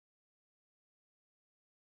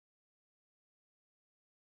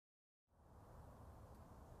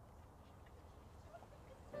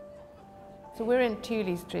So we're in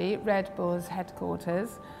Tooley Street, Redbull's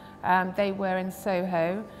headquarters. They were in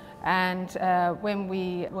Soho, and when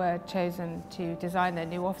we were chosen to design their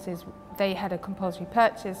new offices, they had a compulsory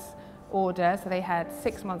purchase order, so they had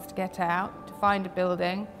 6 months to get out, to find a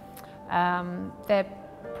building. Their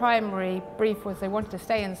primary brief was they wanted to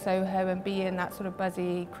stay in Soho and be in that sort of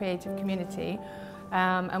buzzy, creative community.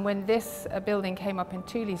 And when this building came up in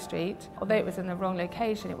Tooley Street, although it was in the wrong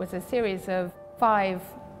location, it was a series of 5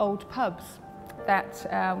 old pubs that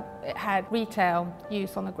it had retail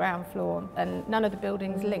use on the ground floor, and none of the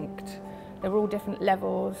buildings linked. They were all different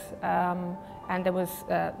levels, and there was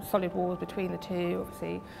solid walls between the two,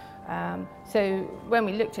 obviously. So when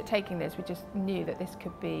we looked at taking this, we just knew that this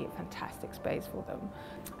could be a fantastic space for them.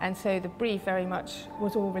 And so the brief very much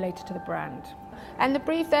was all related to the brand. And the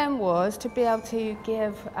brief then was to be able to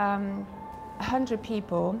give 100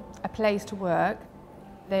 people a place to work.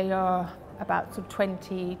 They are about sort of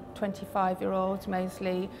 20, 25-year-olds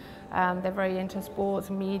mostly. They're very into sports,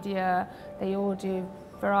 media. They all do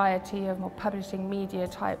variety of more publishing media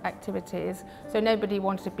type activities. So nobody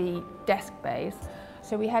wanted to be desk-based.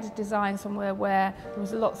 So we had to design somewhere where there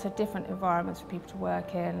was lots of different environments for people to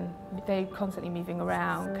work in. They're constantly moving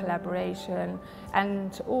around, collaboration,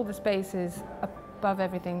 and all the spaces above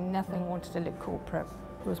everything, nothing wanted to look corporate.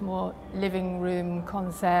 It was more living room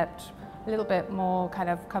concept, a little bit more kind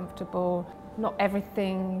of comfortable. Not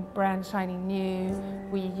everything brand shining new.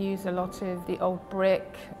 We use a lot of the old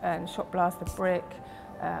brick and shot blasted brick.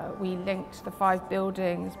 We linked the 5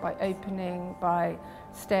 buildings by opening by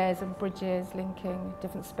stairs and bridges, linking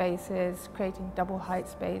different spaces, creating double height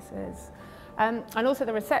spaces. And also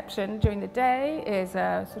the reception during the day is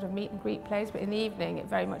a sort of meet and greet place, but in the evening it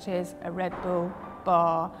very much is a Redbull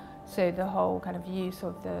bar. So the whole kind of use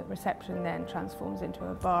of the reception then transforms into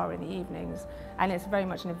a bar in the evenings, and it's very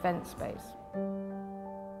much an event space.